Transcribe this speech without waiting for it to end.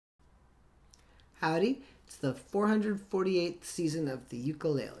Howdy, it's the 448th season of the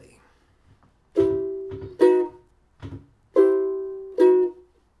ukulele.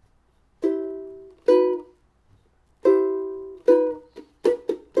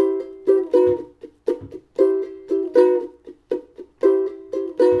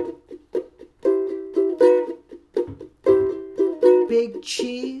 Big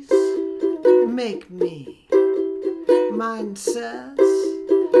cheese, make me. Mine says,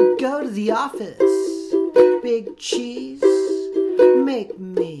 go to the office. Big cheese, make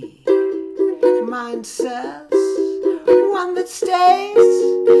me. Mine says, one that stays.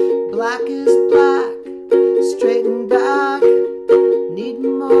 Black is black, straight and back. Need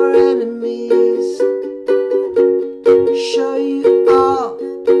more enemies. Show you all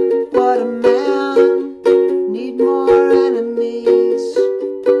what a man. Need more enemies.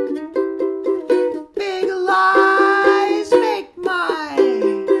 Big lies make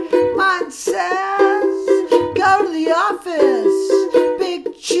mine says, go to the office.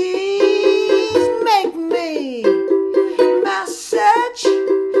 Big cheese, make me. Message,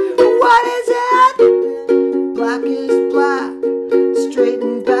 what is it? Black is black, straight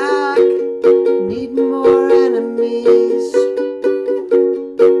and back. Need more enemies.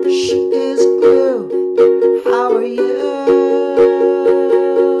 She is glue, how are you?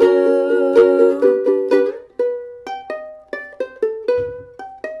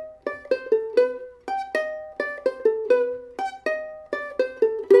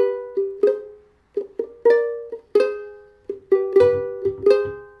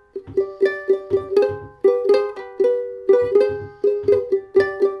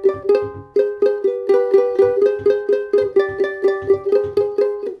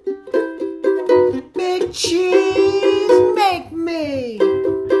 Big cheese, make me.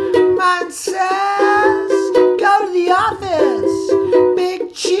 Mine says, go to the office.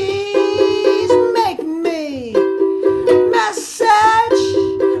 Big cheese, make me. Message,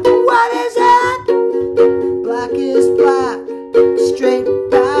 what is it? Black is black, straight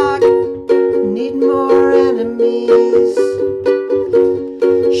back. Need more enemies.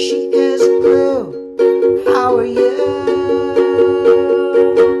 She is blue, how are you?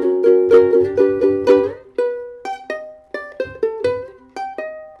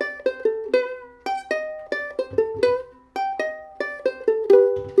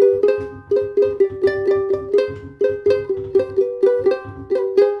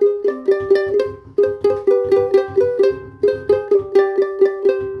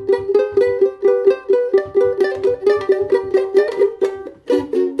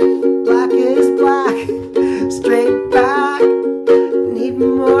 Black is black, straight back. Need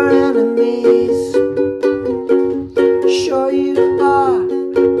more enemies. Sure you are,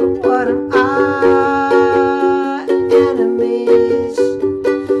 but what am I? Enemies.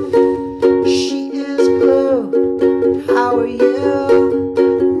 She is glue, how are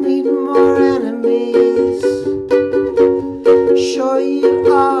you? Need more enemies. Sure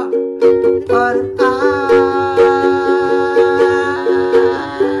you are, but what am I?